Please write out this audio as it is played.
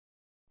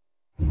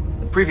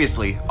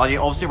Previously, on the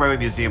Ulster Railway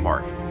Museum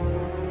arc.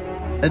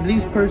 At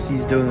least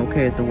Percy's doing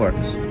okay at the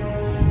works.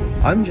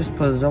 I'm just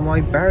puzzled on why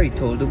Barry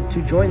told him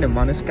to join him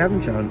on a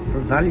scavenger hunt for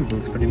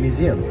valuables for the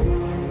museum.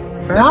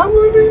 That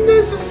would be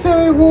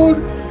necessary, Ward.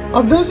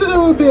 A visitor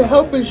will be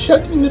helping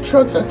shutting the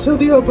trucks until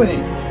the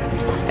opening.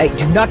 Hey,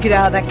 do not get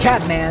out of that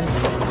cab, man.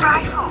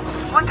 Rifle,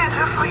 what the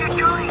hell are you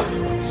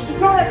doing? You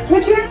got it,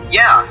 Switcher?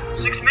 Yeah,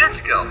 6 minutes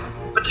ago.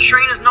 But the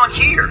train is not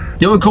here.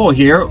 Dylan Cole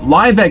here,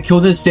 live at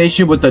Kilden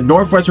Station with the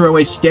Northwest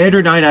Railway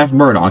Standard 9F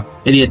Murdoch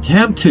in the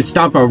attempt to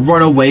stop a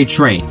runaway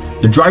train.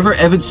 The driver,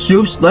 Evan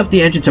Soups, left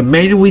the engine to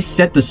manually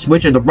set the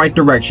switch in the right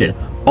direction,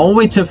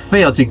 only to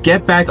fail to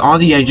get back on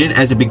the engine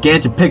as it began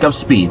to pick up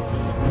speed.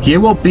 He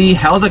will be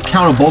held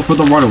accountable for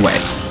the runaway.